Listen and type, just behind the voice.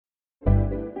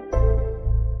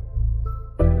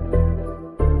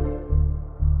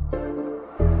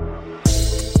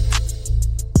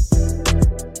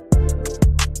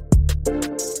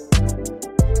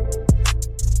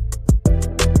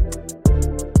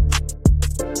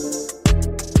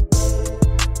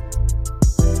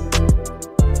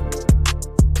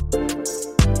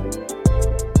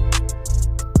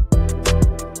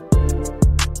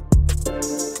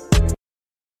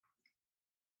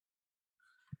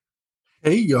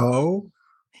Hey y'all.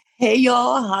 Hey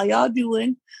y'all, how y'all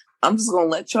doing? I'm just gonna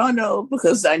let y'all know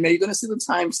because I know you're gonna see the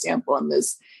timestamp on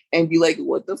this and be like,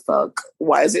 what the fuck?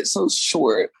 Why is it so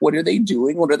short? What are they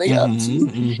doing? What are they up to?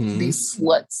 These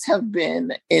sluts have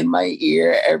been in my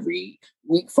ear every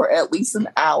week for at least an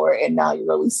hour, and now you're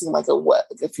releasing like a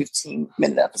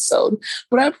 15-minute episode.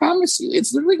 But I promise you,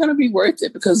 it's literally gonna be worth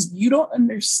it because you don't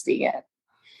understand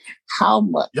how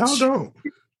much Y'all don't.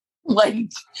 like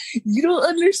you don't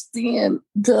understand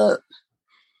the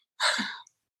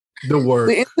work.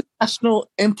 the international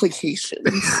implications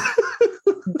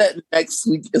that next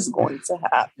week is going to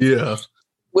have. Yeah.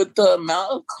 With the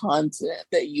amount of content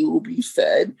that you will be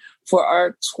fed for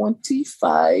our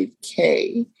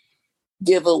 25K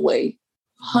giveaway.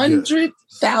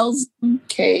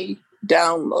 100,000K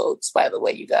downloads, by the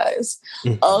way, you guys,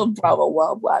 of Bravo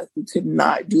Wild Black. We could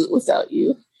not do it without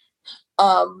you.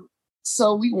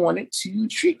 So we wanted to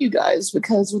treat you guys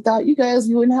because without you guys,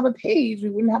 we wouldn't have a page, we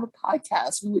wouldn't have a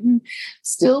podcast, we wouldn't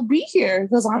still be here.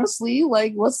 Because honestly,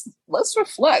 like let's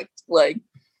reflect. Like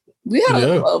we had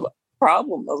a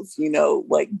problem of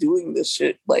like doing this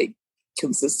shit like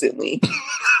consistently.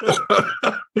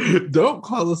 Don't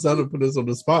call us out and put us on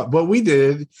the spot, but we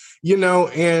did,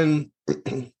 and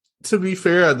to be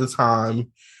fair, at the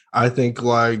time, I think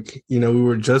we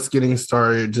were just getting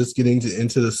started, just getting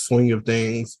into the swing of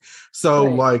things.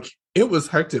 So it was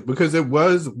hectic because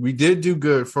we did do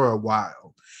good for a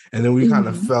while and then we kind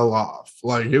of fell off.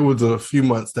 Like it was a few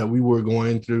months that we were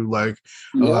going through a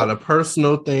lot of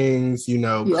personal things,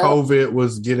 COVID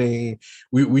was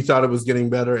we thought it was getting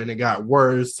better and it got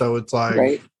worse. So it's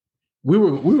we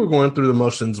were going through the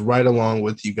motions right along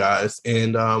with you guys.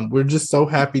 And we're just so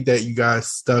happy that you guys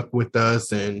stuck with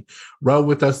us and rode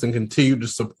with us and continue to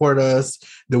support us.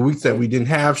 The weeks that we didn't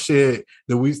have shit,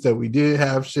 the weeks that we did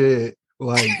have shit,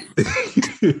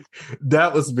 that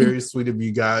was very sweet of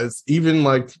you guys. Even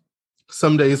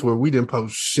some days where we didn't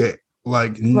post shit,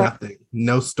 nothing,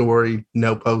 no story,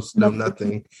 no post, no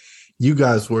nothing. You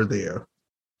guys were there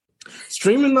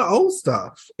streaming the old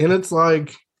stuff. And it's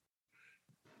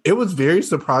it was very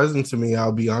surprising to me,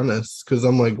 I'll be honest, because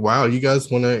I'm like, wow, you guys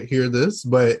want to hear this?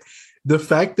 But the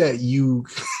fact that you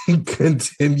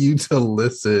continue to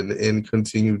listen and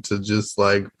continue to just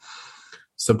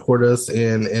support us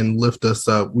and lift us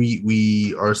up,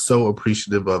 we are so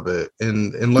appreciative of it.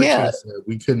 And like I said,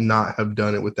 we could not have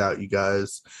done it without you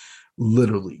guys,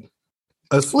 literally.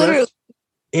 Especially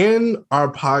in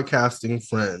our podcasting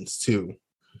friends, too.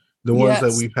 The ones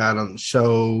that we've had on the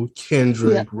show,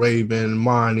 Kendrick, Raven,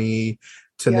 Monty,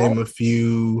 to name a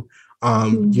few.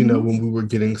 When we were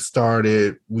getting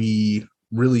started, we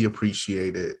really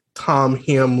appreciate it. Tom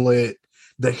Hamlet,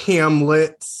 the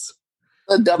Hamlets,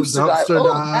 the dumpster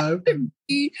dive.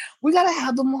 We gotta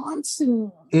have them on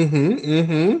soon.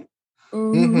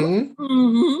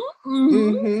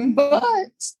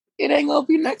 But it ain't gonna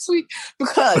be next week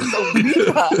because we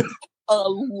got a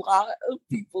lot of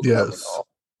people coming on.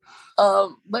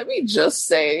 Let me just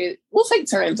say, we'll take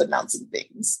turns announcing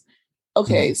things.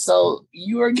 Okay, so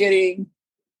you are getting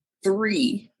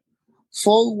 3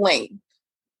 full-length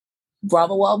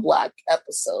Bravo Wild Black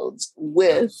episodes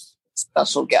with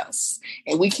special guests.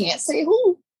 And we can't say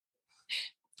who.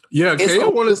 Yeah, Kaya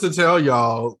wanted to tell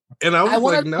y'all. And I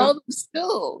was no, tell them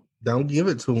still. Don't give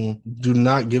it to him. Do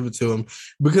not give it to him.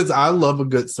 Because I love a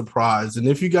good surprise. And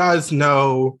if you guys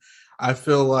know, I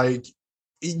feel like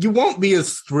you won't be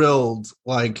as thrilled.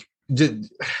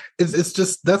 It's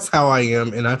just that's how I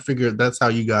am, and I figured that's how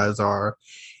you guys are,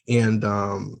 and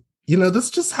that's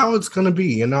just how it's gonna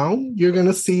be. You're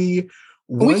gonna see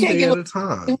one day at a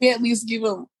time. Can we at least give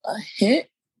them a hint?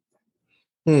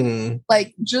 I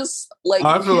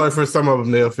feel like for some of them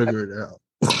they'll figure it out.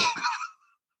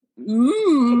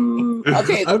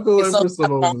 Okay, I feel like for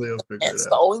some of them they'll figure it out.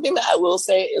 The only thing that I will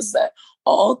say is that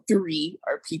all 3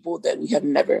 are people that we have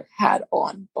never had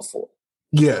on before.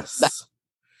 Yes.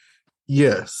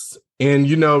 Yes. And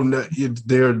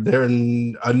they're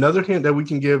another hint that we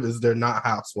can give is they're not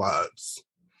housewives.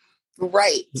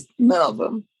 Right. None of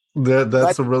them.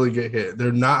 That's a really good hit.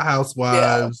 They're not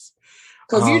housewives.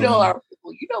 Because our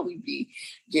people, we be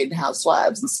getting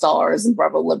housewives and stars and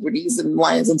Bravo celebrities and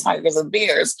lions and tigers and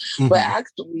bears. But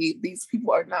actually these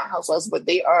people are not housewives, but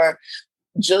they are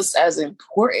just as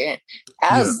important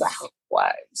as the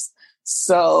housewives.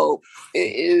 So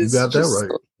it is just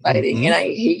so exciting. And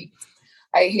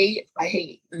I hate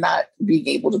not being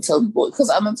able to tell people because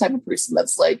I'm the type of person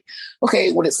that's like,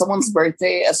 okay, when it's someone's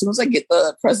birthday, as soon as I get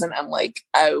the present, I'm like,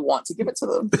 I want to give it to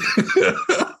them.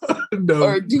 No.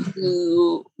 Or do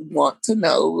you want to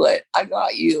know what I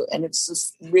got you? And it's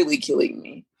just really killing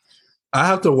me. I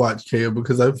have to watch Kaya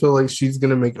because I feel like she's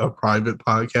gonna make a private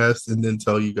podcast and then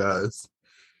tell you guys.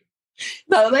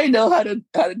 No, they know how to do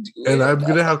And it. I'm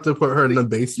gonna have to put her in the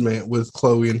basement with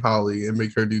Chloe and Holly and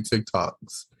make her do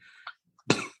TikToks.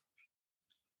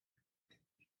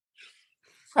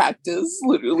 Practice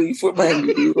literally for my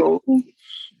new role.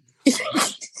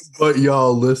 But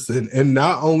y'all listen, and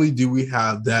not only do we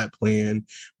have that plan,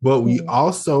 but we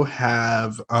also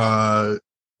have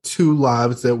 2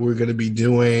 lives that we're gonna be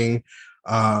doing.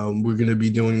 We're gonna be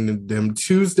doing them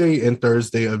Tuesday and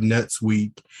Thursday of next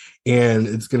week, and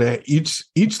it's gonna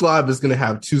each live is gonna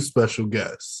have 2 special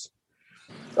guests.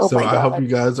 So I hope you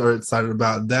guys are excited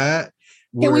about that.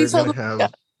 We're gonna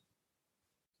have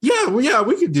yeah,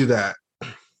 we could do that.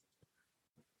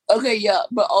 Okay, yeah,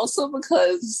 but also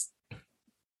because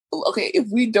if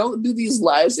we don't do these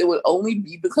lives, it would only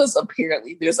be because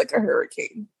apparently there's like a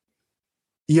hurricane.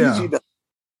 Yeah. You know?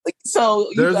 Like, so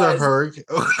there's a hurricane.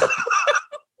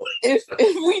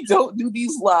 if we don't do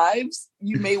these lives,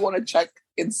 you may want to check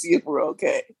and see if we're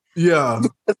okay. Yeah.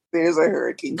 Because there's a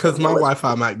hurricane. Because my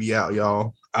Wi-Fi might be out,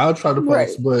 y'all. I'll try to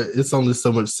post, but it's only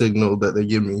so much signal that they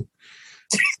give me.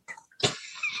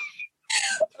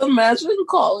 Imagine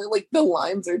calling, like the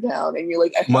lines are down and you're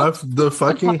like, the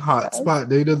fucking hotspot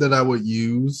data that I would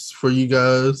use for you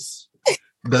guys,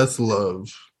 that's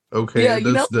love. Okay, yeah,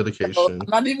 that's dedication. I'm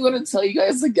not even going to tell you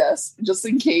guys the guess, just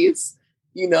in case,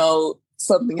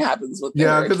 something happens with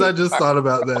yeah, because I just thought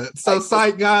about that. So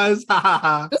psych, guys.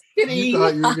 Just kidding. You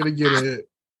thought you were going to get it.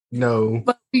 No.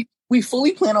 But we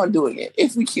fully plan on doing it.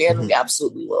 If we can, we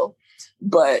absolutely will.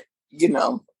 But,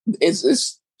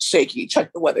 it's shaky.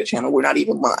 Check the Weather Channel. We're not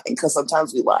even lying because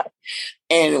sometimes we lie.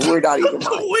 And we're not even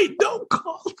lying. Wait, don't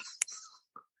call.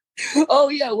 Oh,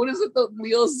 yeah. What is it that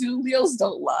Leos do? Leos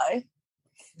don't lie.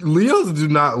 Leos do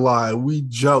not lie. We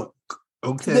joke.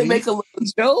 Okay. They make a little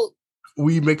joke.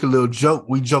 We make a little joke.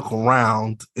 We joke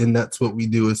around, and that's what we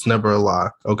do. It's never a lie.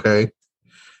 Okay.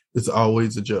 It's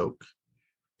always a joke.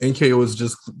 NK was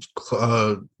just.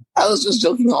 I was just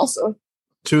joking also.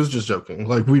 She was just joking.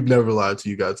 Like, we've never lied to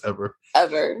you guys ever.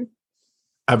 Ever,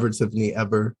 Tiffany,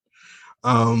 ever.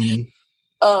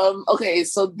 Okay,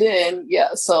 so then,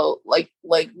 so like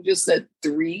we just said,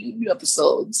 3 new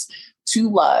episodes, 2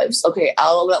 lives. Okay,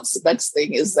 that's the next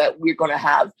thing is that we're going to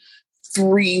have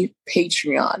 3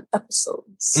 Patreon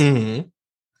episodes. So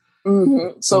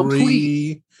 3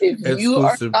 please, if you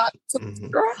are not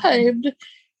subscribed,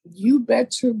 you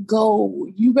better go.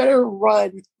 You better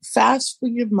run fast for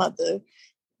your mother.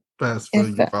 Fast for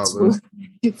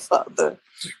your father.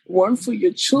 One for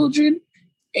your children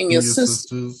and your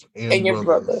sisters and your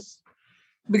brother.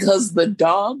 Because the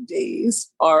dog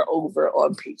days are over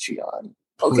on Patreon.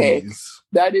 Okay. Please.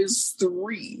 That is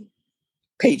 3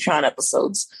 Patreon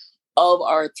episodes of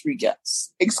our 3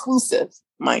 guests. Exclusive,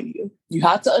 mind you. You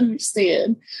have to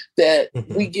understand that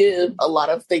we give a lot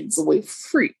of things away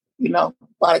free. A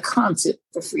lot of content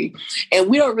for free. And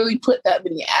we don't really put that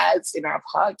many ads in our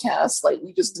podcast. Like,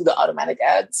 we just do the automatic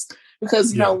ads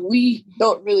because, we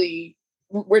don't really,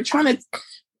 we're trying to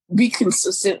be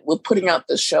consistent with putting out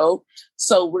the show.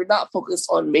 So we're not focused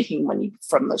on making money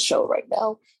from the show right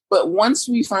now. But once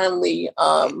we finally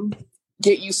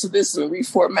get used to this and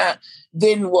reformat,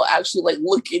 then we'll actually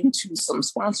look into some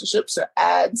sponsorships or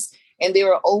ads. And they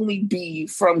will only be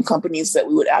from companies that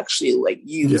we would actually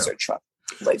use or trust.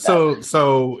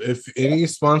 So if any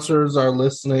sponsors are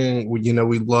listening,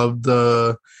 we love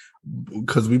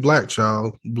because we black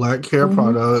hair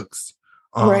products,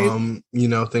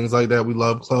 things like that. We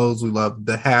love clothes. We love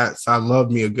the hats. I love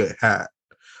me a good hat.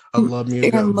 I love me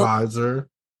a good visor.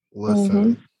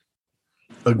 Listen,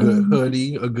 a good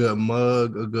hoodie, a good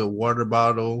mug, a good water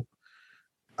bottle.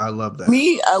 I love that.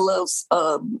 I love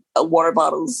a water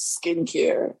bottles,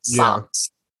 skincare,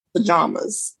 socks,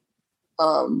 pajamas.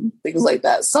 Things like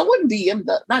that. Someone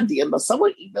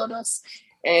someone emailed us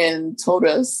and told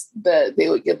us that they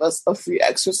would give us a free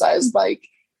exercise bike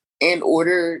in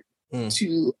order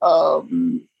to,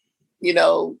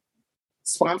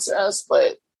 sponsor us.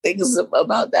 But things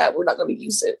about that, we're not going to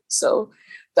use it. So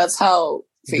that's how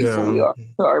faithful we are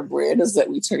to our brand, is that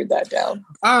we turned that down.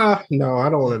 No, I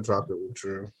don't want to drop it with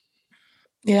you.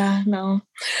 Yeah, no.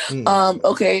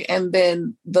 Okay, and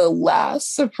then the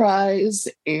last surprise,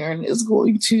 Aaron is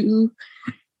going to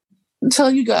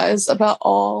tell you guys about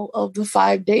all of the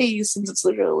 5 days, since it's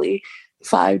literally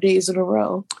 5 days in a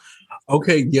row.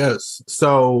 Okay, yes.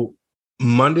 So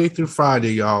Monday through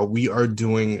Friday, y'all, we are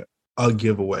doing a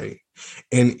giveaway.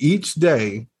 And each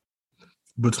day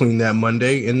between that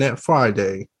Monday and that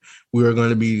Friday, we are going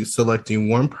to be selecting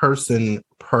one person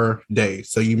per day.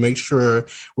 So you make sure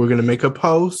we're going to make a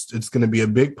post. It's going to be a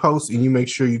big post, and you make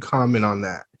sure you comment on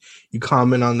that. You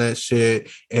comment on that shit.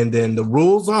 And then the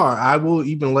rules are, I will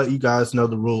even let you guys know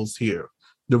the rules here.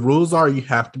 The rules are you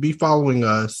have to be following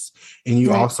us, and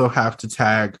you also have to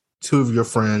tag 2 of your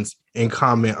friends and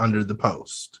comment under the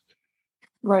post.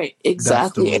 Right,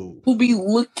 exactly. We'll be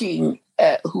looking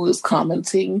at who is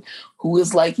commenting, who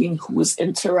is liking, who is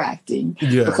interacting.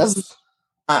 Yes. Because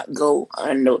not go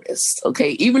unnoticed.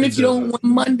 Okay. Even if you don't win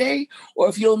Monday, or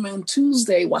if you don't win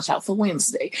Tuesday, watch out for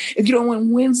Wednesday. If you don't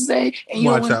win Wednesday and you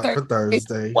don't win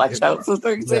Thursday, watch out for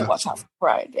Thursday, watch out for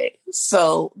Friday.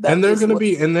 So and they're gonna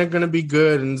be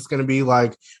good, and it's gonna be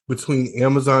like between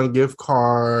Amazon gift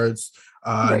cards,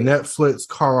 Netflix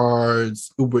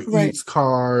cards, Uber Eats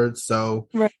cards. So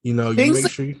you know, things you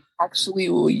make sure you actually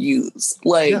will use.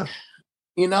 Like,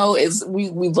 you know, is we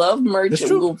love merch,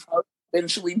 and we'll probably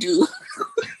eventually do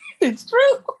it's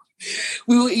true.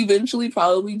 We will eventually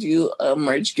probably do a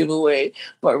merch giveaway,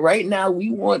 but right now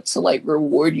we want to like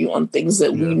reward you on things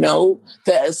that we know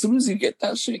that as soon as you get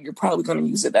that shit, you're probably going to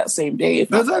use it that same day,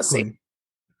 if not that same.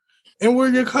 And we're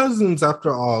your cousins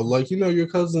after all. Like, you know, your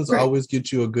cousins always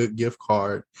get you a good gift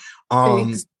card.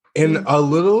 And a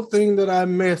little thing that I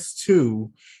missed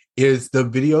too is the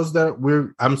videos that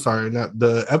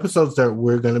the episodes that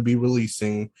we're going to be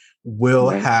releasing will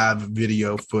have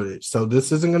video footage. So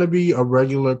this isn't going to be a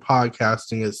regular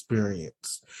podcasting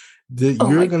experience.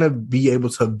 You're going to be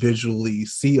able to visually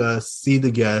see us, see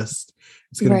the guest.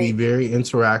 It's going to be very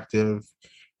interactive.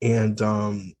 And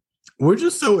we're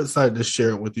just so excited to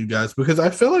share it with you guys, because I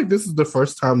feel like this is the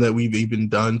first time that we've even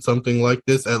done something like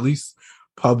this, at least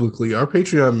publicly. Our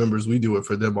Patreon members, we do it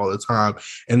for them all the time.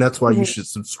 And that's why you should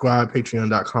subscribe,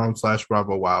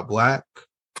 patreon.com/BravoWildBlack.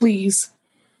 Please.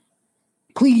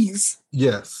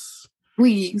 Yes.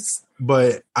 Please.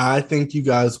 But I think you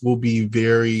guys will be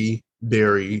very,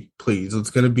 very pleased. It's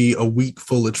going to be a week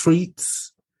full of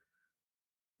treats.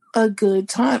 A good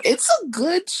time. It's a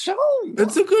good show.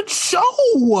 It's a good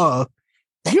show.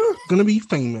 You're going to be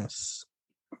famous.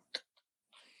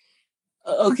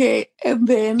 Okay. And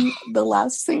then the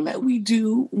last thing that we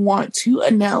do want to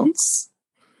announce,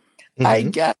 I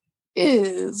guess,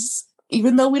 is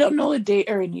even though we don't know a date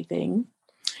or anything,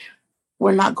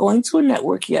 we're not going to a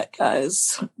network yet,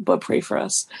 guys, but pray for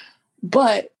us.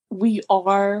 But we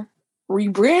are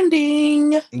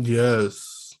rebranding.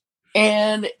 Yes.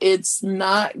 And it's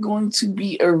not going to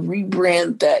be a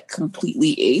rebrand that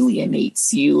completely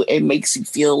alienates you and makes you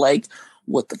feel like,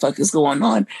 what the fuck is going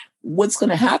on? What's going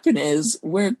to happen is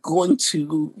we're going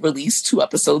to release 2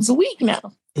 episodes a week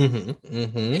now. And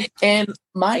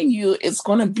mind you, it's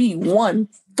going to be one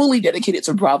fully dedicated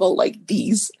to Bravo, like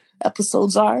these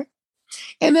episodes are.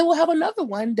 And then we'll have another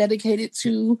one dedicated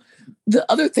to the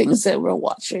other things that we're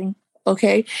watching.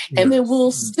 Okay. And then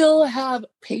we'll still have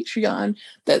Patreon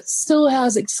that still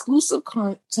has exclusive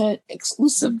content,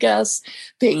 exclusive guests,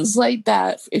 things like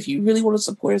that. If you really want to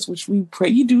support us, which we pray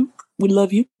you do, we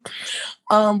love you.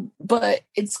 But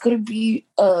it's going to be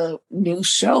a new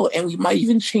show, and we might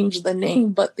even change the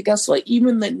name. But guess what?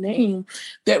 Even the name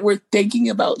that we're thinking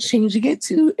about changing it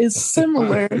to is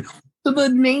similar to the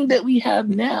name that we have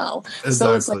now. Exactly.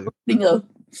 So it's like getting a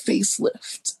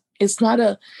facelift. It's not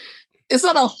a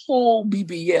whole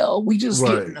BBL. We just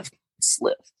getting a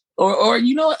facelift. Or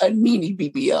you know, a mini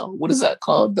BBL. What is that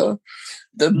called? The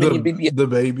mini BBL. The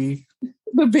baby.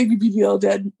 The baby BBL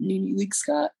that Nene Leakes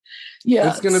got. Yeah.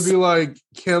 It's gonna be like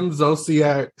Kim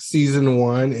Zolciak season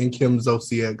 1 and Kim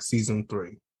Zolciak season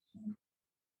 3.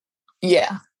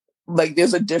 Yeah. Like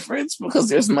there's a difference because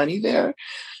there's money there.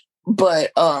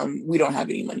 But we don't have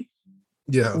any money.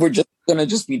 Yeah. We're just gonna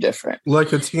be different.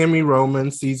 Like a Tammy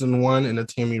Roman season 1 and a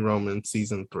Tammy Roman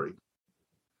season 3.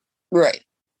 Right.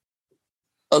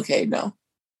 Okay, no.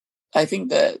 I think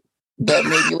that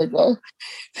maybe like a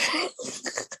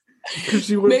because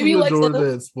she went from the like Dora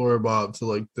the Explorer Bob to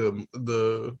like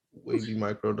the wavy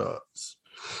micro dots.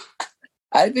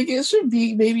 I think it should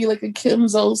be maybe like a Kim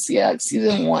Zolciak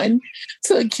season 1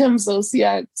 to a Kim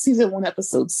Zolciak season 1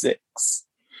 episode 6.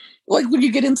 Like when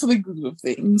you get into the groove of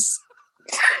things.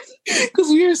 Because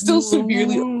we are still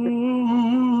severely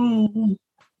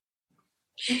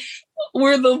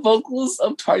we're the vocals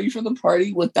of Tardy for the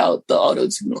Party without the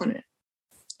auto-tune on it.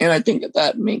 And I think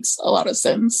that makes a lot of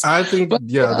sense. I think,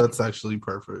 that's actually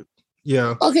perfect.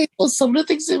 Yeah. Okay, well, some of the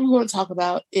things that we want to talk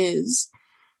about is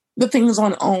the things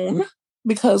on OWN,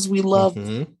 because we love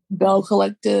Bell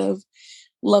Collective,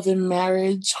 Love and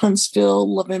Marriage,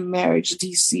 Huntsville, Love and Marriage,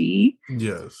 DC.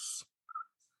 Yes.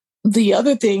 The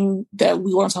other thing that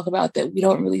we want to talk about that we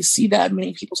don't really see that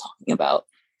many people talking about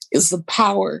is the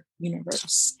Power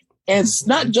universe. And it's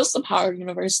not just the Power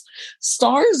universe,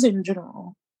 stars in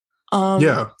general.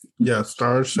 Yeah,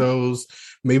 star shows,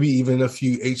 maybe even a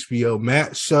few HBO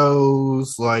Max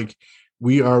shows. Like,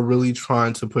 we are really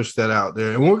trying to push that out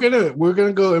there, and we're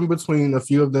gonna go in between. A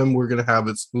few of them we're gonna have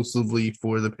exclusively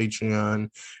for the Patreon,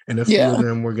 and a few of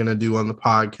them we're gonna do on the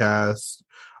podcast.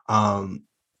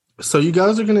 So you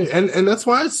guys are gonna, and that's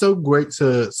why it's so great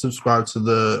to subscribe to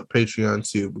the Patreon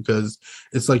too, because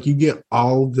it's like you get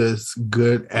all this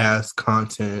good ass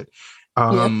content.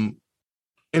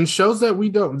 And shows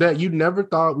that you never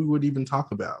thought we would even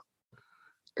talk about.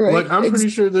 Right. Like, I'm pretty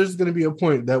sure there's going to be a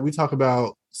point that we talk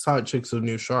about Side Chicks of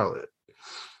New Charlotte.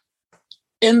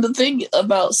 And the thing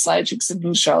about Side Chicks of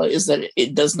New Charlotte is that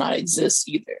it does not exist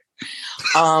either.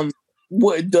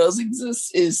 What does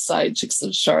exist is Side Chicks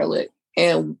of Charlotte.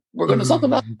 And we're going to talk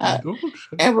about that.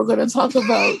 And we're going to talk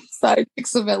about Side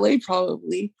Chicks of LA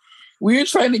probably. We're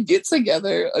trying to get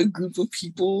together a group of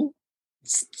people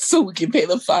so we can pay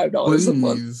them $5 a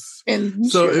month. And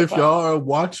so if y'all are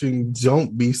watching,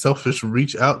 don't be selfish.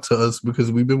 Reach out to us,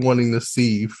 because we've been wanting to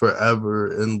see forever,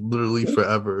 and literally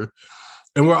forever.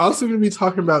 And we're also going to be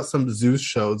talking about some Zeus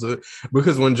shows,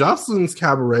 because when Jocelyn's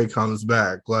Cabaret comes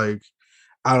back, like,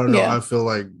 I don't know, I feel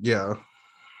like,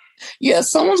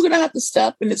 someone's going to have to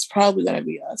step, and it's probably going to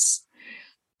be us.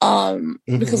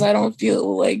 Because I don't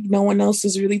feel like no one else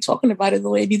is really talking about it the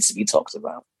way it needs to be talked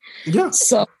about. Yeah.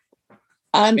 So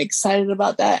I'm excited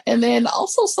about that. And then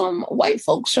also some white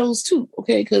folk shows too,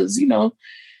 okay? Because,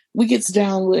 we get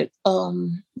down with a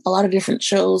lot of different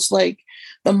shows, like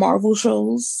the Marvel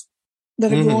shows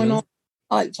that are going on.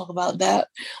 I like to talk about that.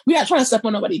 We're not trying to step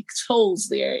on nobody's toes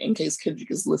there, in case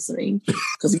Kendrick is listening,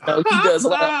 because he does a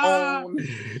lot of own.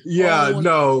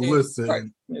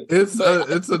 Listen, it's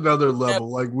another level.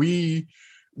 Like, we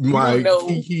might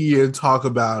kiki and talk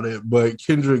about it, but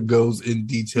Kendrick goes in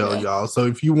detail, y'all. So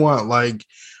if you want like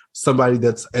somebody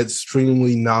that's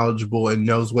extremely knowledgeable and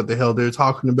knows what the hell they're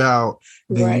talking about,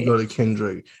 then you go to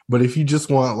Kendrick. But if you just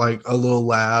want like a little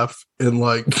laugh and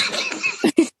like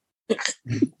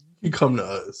you come to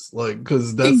us, like,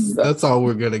 because that's all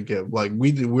we're gonna give. Like,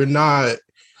 we're not,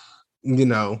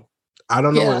 I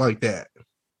don't know it like that.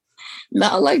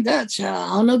 Not like that,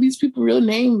 child. I don't know these people real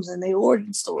names and they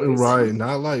origin stories. Right,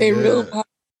 not like that. Real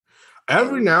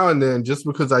every now and then, just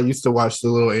because I used to watch the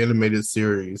little animated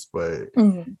series, but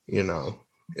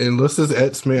unless it's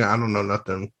X-Men, I don't know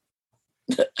nothing.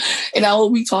 And I will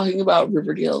be talking about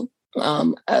Riverdale,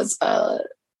 as I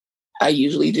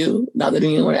usually do. Not that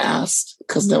anyone asked,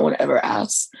 because no one ever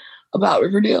asked about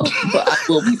Riverdale, but I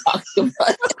will be talking about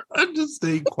it. I'm just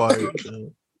staying quiet.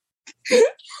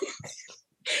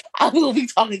 I will be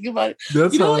talking about it.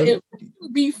 That's it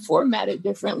would be formatted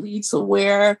differently to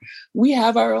where we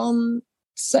have our own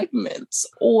segments,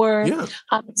 or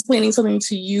I'm explaining something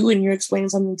to you and you're explaining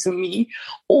something to me,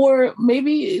 or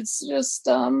maybe it's just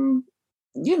a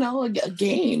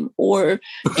game, or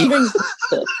even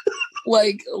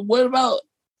like, what about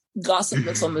gossip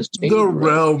that's on this the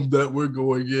realm that we're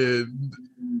going in?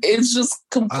 It's just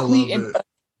complete and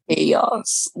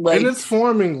chaos, like, and it's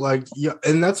forming, like,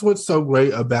 and that's what's so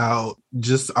great about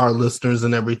just our listeners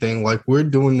and everything. Like, we're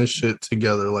doing this shit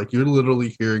together. Like, you're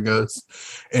literally hearing us,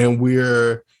 and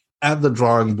we're at the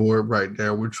drawing board right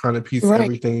now. We're trying to piece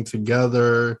everything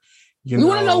together. We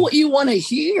want to know what you want to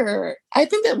hear. I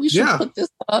think that we should put this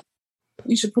up.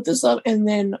 We should put this up and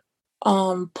then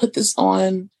put this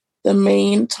on the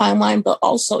main timeline, but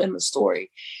also in the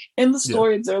story. In the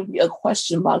story, there will be a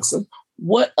question box of,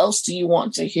 what else do you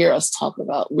want to hear us talk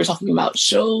about? We're talking about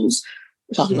shows,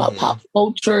 we're talking about pop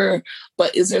culture,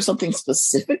 but is there something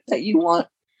specific that you want?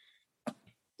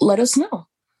 Let us know.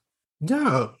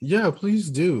 Yeah, please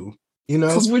do.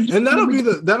 And that'll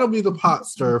be the pot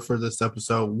stir for this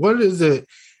episode. What is it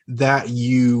that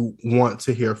you want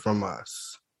to hear from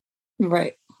us?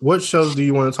 Right. What shows do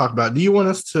you want to talk about? Do you want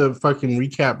us to fucking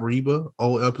recap Reba,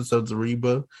 old episodes of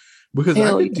Reba? Because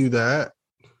I could do that.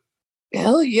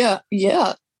 Hell yeah.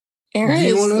 Aaron, do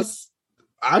you want us?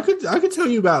 I could tell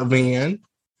you about Van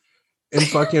and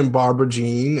fucking Barbara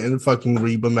Jean and fucking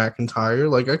Reba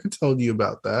McEntire. Like, I could tell you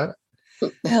about that.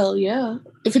 Hell yeah.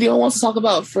 If anyone wants to talk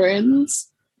about Friends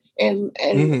and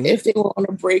if they were on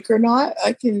a break or not,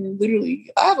 I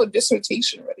have a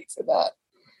dissertation ready for that.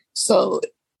 So,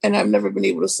 and I've never been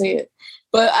able to say it.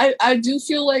 But I do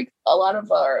feel like a lot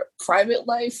of our private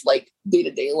life, like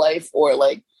day-to-day life, or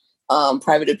like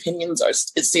private opinions,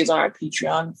 it stays on our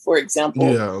Patreon. For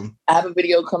example, I have a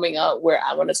video coming out where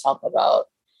I want to talk about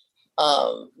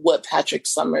what Patrick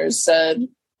Summers said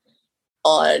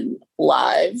on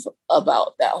live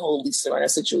about that whole Lisa Rinna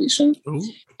situation. Ooh.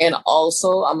 And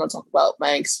also, I'm going to talk about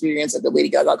my experience at the Lady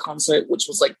Gaga concert, which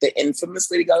was like the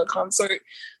infamous Lady Gaga concert.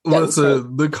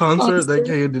 Listen, the concert that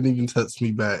Kaya didn't even text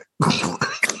me back.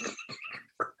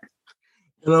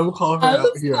 And I'm gonna call her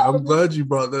out here. I'm glad you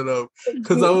brought that up.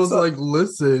 Because I was like,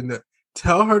 listen,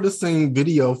 tell her to sing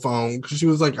video phone. Because she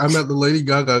was like, I'm at the Lady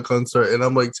Gaga concert. And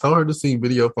I'm like, tell her to sing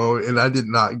video phone. And I did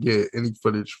not get any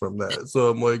footage from that. So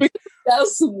I'm like,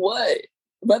 that's what.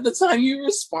 By the time you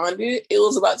responded, it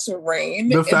was about to rain.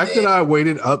 The fact that I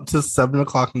waited up to 7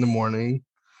 o'clock in the morning.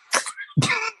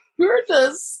 You're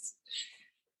just,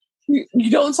 you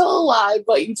don't tell a lie,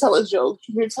 but you tell a joke.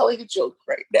 You're telling a joke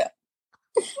right now.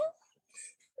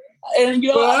 And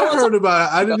you know, I heard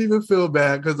about it. I didn't even feel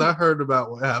bad because I heard about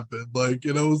what happened. Like,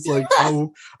 and I was like,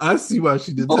 oh, I see why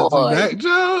she did text me back, Joe.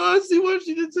 I see why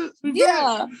she did text me back.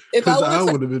 Yeah, if I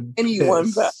would have been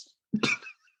anyone back,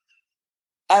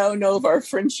 I don't know if our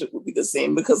friendship would be the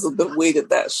same because of the way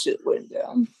that shit went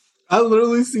down. I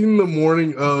literally seen the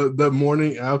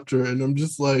morning after, and I'm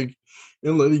just like,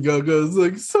 and Lady Gaga is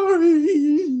like, sorry,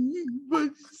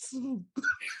 but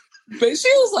she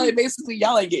was like, basically,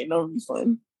 y'all ain't getting no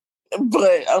refund.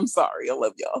 But I'm sorry, I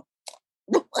love y'all.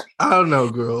 I don't know,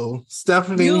 girl.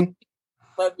 Stephanie,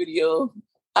 my video.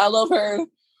 I love her.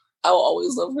 I will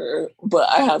always love her. But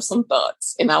I have some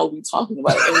thoughts, and I will be talking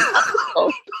about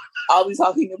it. I'll be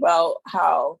talking about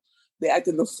how they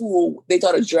acted the fool. They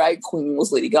thought a drag queen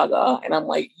was Lady Gaga, and I'm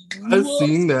like, I've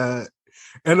seen that.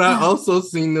 And I also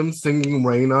seen them singing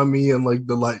Rain on Me and like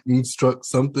the lightning struck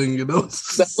something, you know?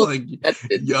 It's just like,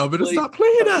 y'all better stop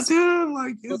playing out there.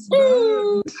 Like, it's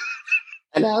bad.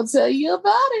 And I'll tell you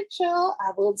about it, y'all.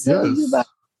 I will tell you about it.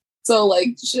 So,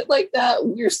 like, shit like that,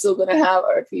 we're still going to have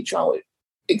our Patreon with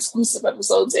exclusive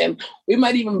episodes. And we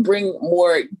might even bring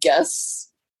more guests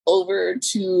over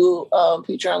to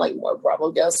Patreon, like more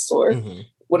Bravo guests or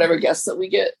whatever guests that we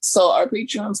get. So our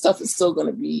Patreon stuff is still going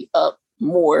to be up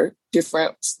more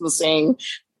different, the same,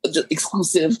 just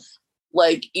exclusive,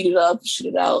 like eat it up,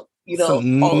 shit it out, you know.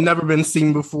 Never been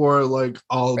seen before, like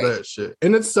all that shit.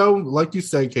 And it's so, like you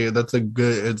said, Kay, that's a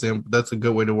good example. That's a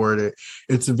good way to word it.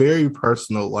 It's very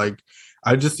personal. Like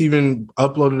I just even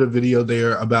uploaded a video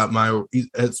there about my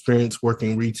experience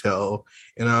working retail,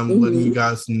 and I'm letting you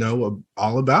guys know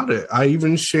all about it. I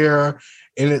even share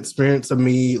an experience of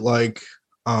me like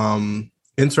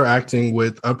interacting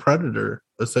with a predator,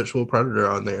 a sexual predator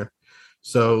on there.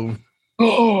 So,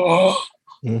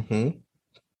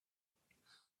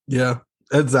 yeah,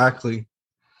 exactly.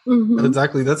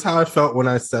 Exactly. That's how I felt when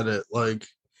I said it. Like,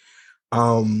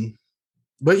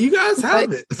 but you guys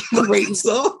have it. Great.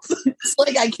 So it's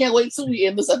like, I can't wait till we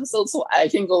end this episode so I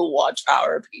can go watch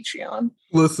our Patreon.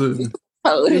 Listen,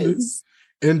 how it is.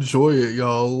 Enjoy it,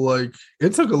 y'all. Like,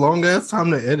 it took a long ass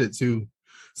time to edit too.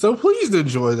 So please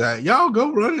enjoy that. Y'all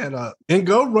go run that up and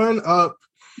go run up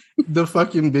the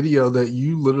fucking video that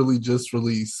you literally just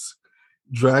released,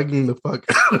 dragging the fuck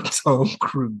out of Tom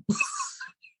Cruise.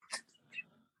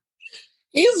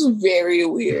 He's very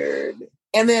weird.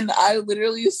 And then I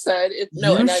literally said,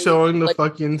 you're showing the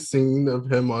fucking scene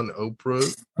of him on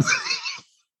Oprah.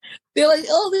 They're like,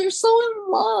 oh, they're so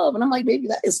in love. And I'm like, baby,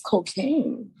 that is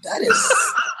cocaine. That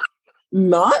is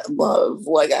not love.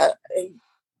 Like,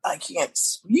 I can't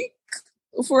speak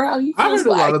for how he feels. I heard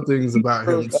a lot of things about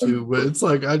him too, but it's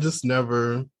like I just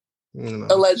never, you know.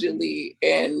 Allegedly,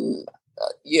 and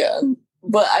yeah.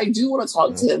 But I do want to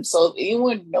talk to him. So if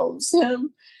anyone knows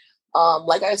him,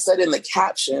 like I said in the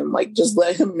caption, like just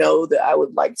let him know that I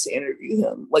would like to interview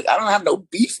him. Like I don't have no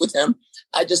beef with him.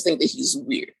 I just think that he's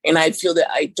weird, and I feel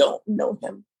that I don't know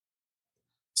him.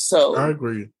 So I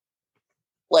agree.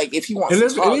 Like if he wants, and to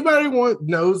if talk, anybody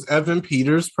knows Evan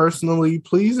Peters personally,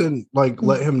 please and like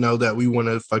let him know that we want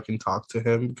to fucking talk to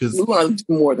him because we want to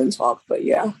do more than talk. But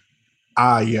yeah,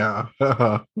 yeah,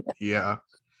 yeah.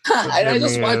 And I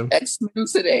just watched X-Men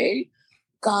today.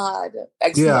 God,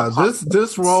 X-Men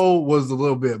this role was a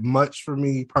little bit much for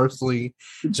me personally,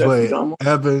 but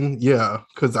Evan,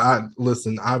 because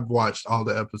I've watched all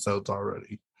the episodes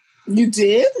already. You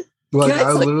did? Like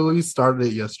I literally started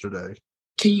it yesterday.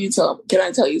 Can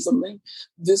I tell you something?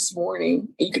 This morning,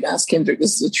 and you can ask Kendrick,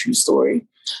 this is a true story.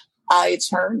 I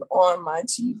turned on my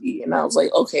TV and I was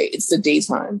like, okay, it's the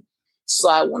daytime, so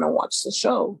I want to watch the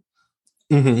show.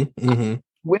 Went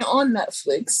on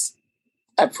Netflix.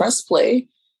 I press play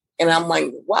and I'm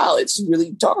like, wow, it's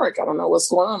really dark. I don't know what's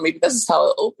going on. Maybe this is how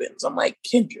it opens. I'm like,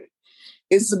 Kendrick,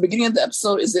 is the beginning of the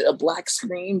episode, is it a black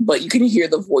screen, but you can hear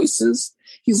the voices?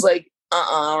 He's like,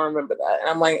 I don't remember that. And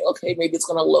I'm like, okay, maybe it's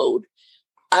going to load.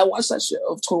 I watched that show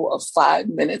a total of 5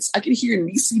 minutes. I could hear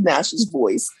Niecy Nash's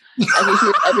voice I could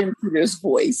hear Evan Peters'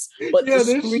 voice, but yeah, the this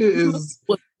shit screen is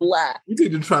was black. You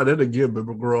need to try that again,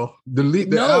 baby girl. Delete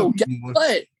the No, album. guess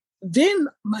what? Then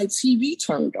my TV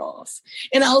turned off.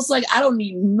 And I was like, I don't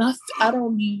need nothing. I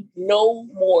don't need no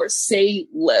more. Say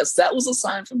less. That was a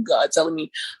sign from God telling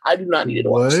me I do not need to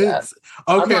watch that.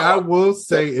 Okay, I will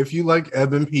say, if you like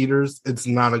Evan Peters, it's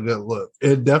not a good look.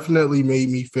 It definitely made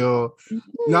me feel...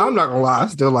 No, I'm not going to lie. I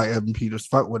still like Evan Peters.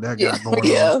 Fuck what that guy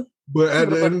going on. But at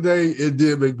the end of the day, it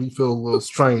did make me feel a little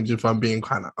strange, if I'm being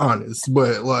kind of honest.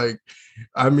 But, like,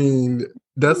 I mean,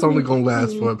 that's only going to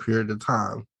last for a period of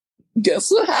time.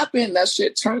 Guess what happened? That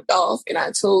shit turned off, and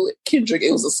I told Kendrick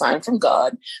it was a sign from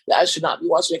God that I should not be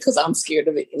watching it because I'm scared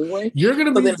of it anyway. You're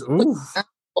gonna be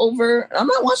over. I'm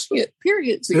not watching it.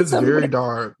 Period. So it's very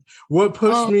dark. What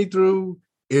pushed me through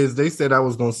is they said I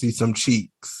was gonna see some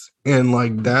cheeks, and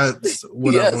like that's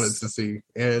what I wanted to see,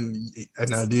 and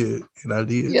I did, and I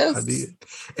did, I did,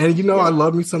 and you know I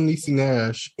love me some Niecy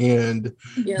Nash, and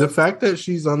the fact that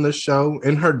she's on the show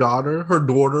and her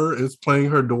daughter is playing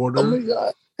her daughter. Oh my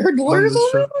God. Her daughter's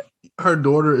on it? Her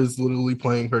daughter is literally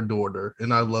playing her daughter,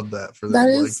 and I love that for them. That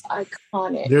is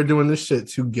iconic. They're doing this shit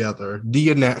together.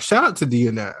 Dia Nash, shout out to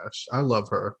Dia Nash. I love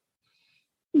her.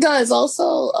 Guys,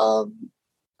 also,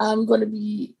 I'm going to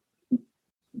be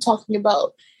talking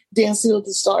about Dancing with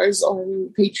the Stars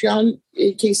on Patreon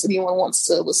in case anyone wants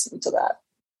to listen to that.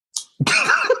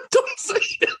 Don't say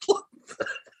it like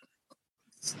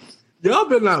that. Y'all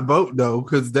better not vote though,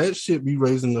 because that shit be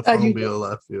raising the phone bill,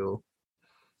 I feel.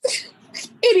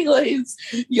 Anyways,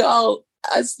 y'all,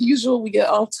 as usual, we get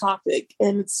off topic,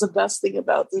 and it's the best thing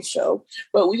about this show.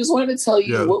 But we just wanted to tell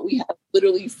you what we have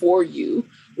literally for you.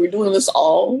 We're doing this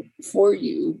all for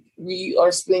you. We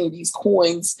are spending these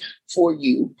coins for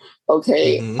you.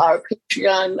 Okay. Mm-hmm. Our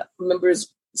Patreon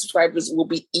members, subscribers will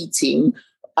be eating.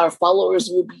 Our followers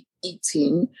will be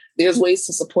eating. There's ways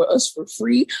to support us for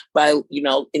free by,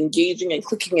 engaging and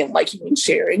clicking and liking and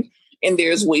sharing. And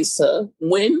there's ways to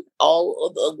win. All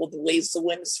of the ways to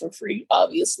win is for free,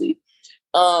 obviously.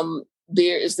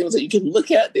 There is things that you can look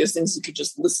at. There's things you could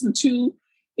just listen to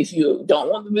if you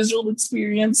don't want the visual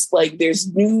experience. Like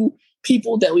there's new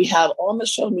people that we have on the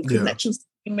show, new connections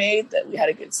we made that we had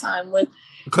a good time with.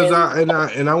 Because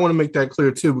I want to make that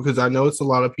clear too, because I know it's a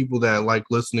lot of people that like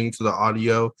listening to the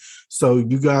audio. So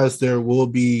you guys, there will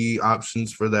be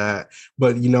options for that.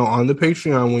 But on the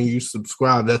Patreon, when you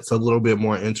subscribe, that's a little bit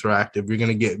more interactive. You're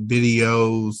gonna get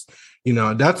videos.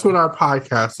 That's what our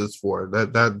podcast is for.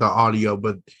 That the audio,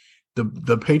 but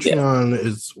the Patreon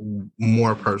is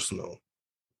more personal.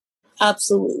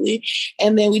 Absolutely.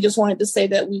 And then we just wanted to say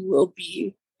that we will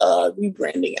be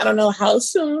rebranding. I don't know how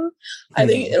soon. I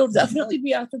think it'll definitely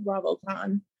be after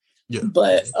BravoCon. Yeah.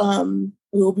 But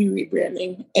we'll be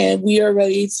rebranding, and we are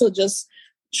ready to just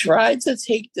try to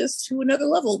take this to another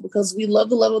level because we love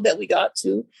the level that we got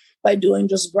to by doing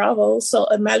just Bravo. So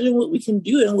imagine what we can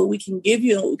do and what we can give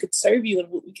you and what we could serve you and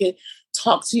what we could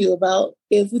talk to you about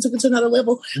if we took it to another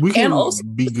level. We can also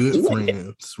be good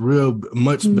friends,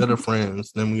 much better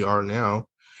friends than we are now.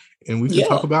 And we can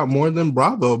talk about more than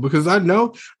Bravo because I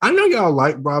know y'all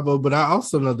like Bravo, but I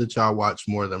also know that y'all watch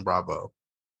more than Bravo.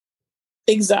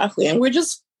 Exactly. And we're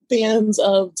just fans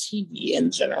of TV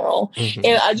in general. Mm-hmm.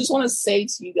 And I just want to say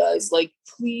to you guys, like,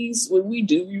 please, when we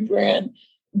do rebrand,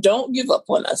 don't give up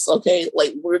on us, okay?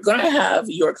 Like, we're going to have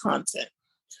your content.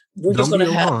 We're just going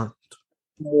to have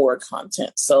more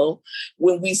content. So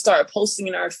when we start posting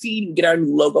in our feed, we get our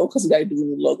new logo because we got to do a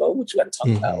new logo, which we got to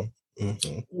talk about.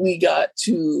 Mm-hmm. We got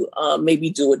to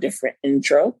maybe do a different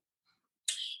intro,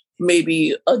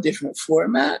 maybe a different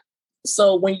format.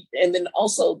 And then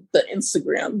also the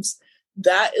Instagrams.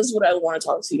 That is what I want to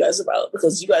talk to you guys about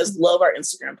because you guys love our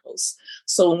Instagram posts.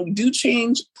 So when we do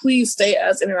change, please stay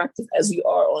as interactive as you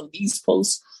are on these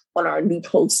posts, on our new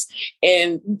posts.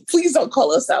 And please don't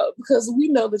call us out because we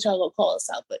know that y'all gonna call us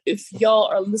out. But if y'all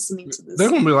are listening to this, they're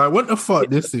gonna be like, what the fuck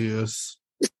this is?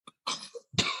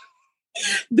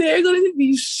 They're going to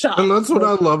be shocked. And that's what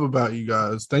I love about you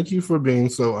guys. Thank you for being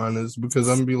so honest because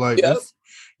I'm going to be like,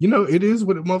 it is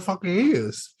what it motherfucking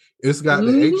is. It's got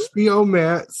the HBO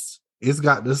Max, it's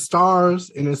got the stars,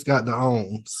 and it's got the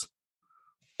owns.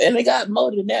 And it got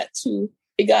more than that, too.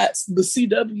 It got the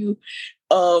CW,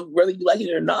 whether you like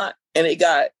it or not, and it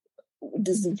got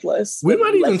Disney Plus. We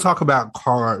might even talk about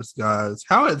cars, guys.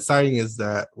 How exciting is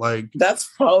that? Like, that's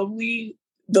probably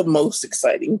the most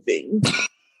exciting thing.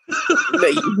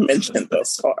 That you mentioned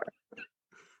thus far.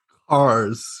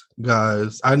 Cars,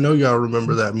 guys. I know y'all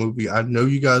remember that movie. I know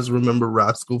you guys remember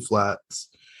Rascal Flatts.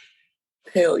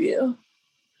 Hell yeah.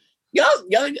 Y'all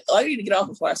need to get off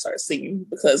before I start singing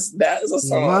because that is a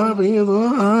song. Love is a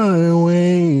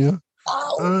highway.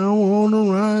 I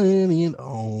wanna ride it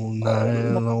all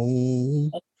night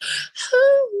long.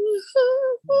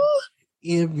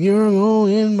 If you're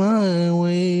going my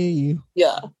way,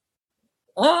 yeah,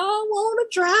 I wanna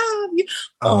drive you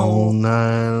all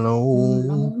night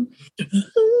long.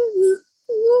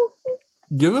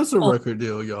 Give us a record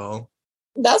deal, y'all.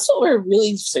 That's what we're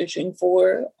really searching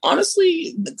for.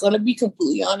 Honestly, gonna be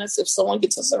completely honest, if someone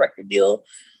gets us a record deal,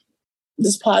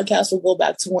 this podcast will go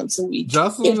back to once a week.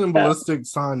 Jocelyn and Ballistic,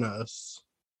 sign us.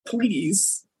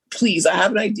 Please. I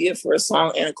have an idea for a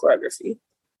song and a choreography.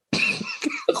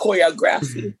 A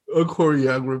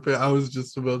choreography. I was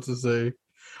just about to say.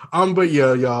 But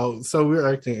yeah, y'all. So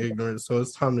we're acting ignorant, so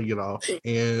it's time to get off.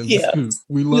 And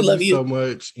we love you so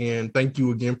much. And thank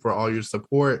you again for all your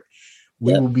support.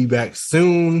 We will be back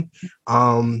soon.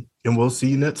 And we'll see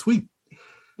you next week.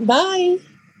 Bye.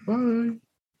 Bye.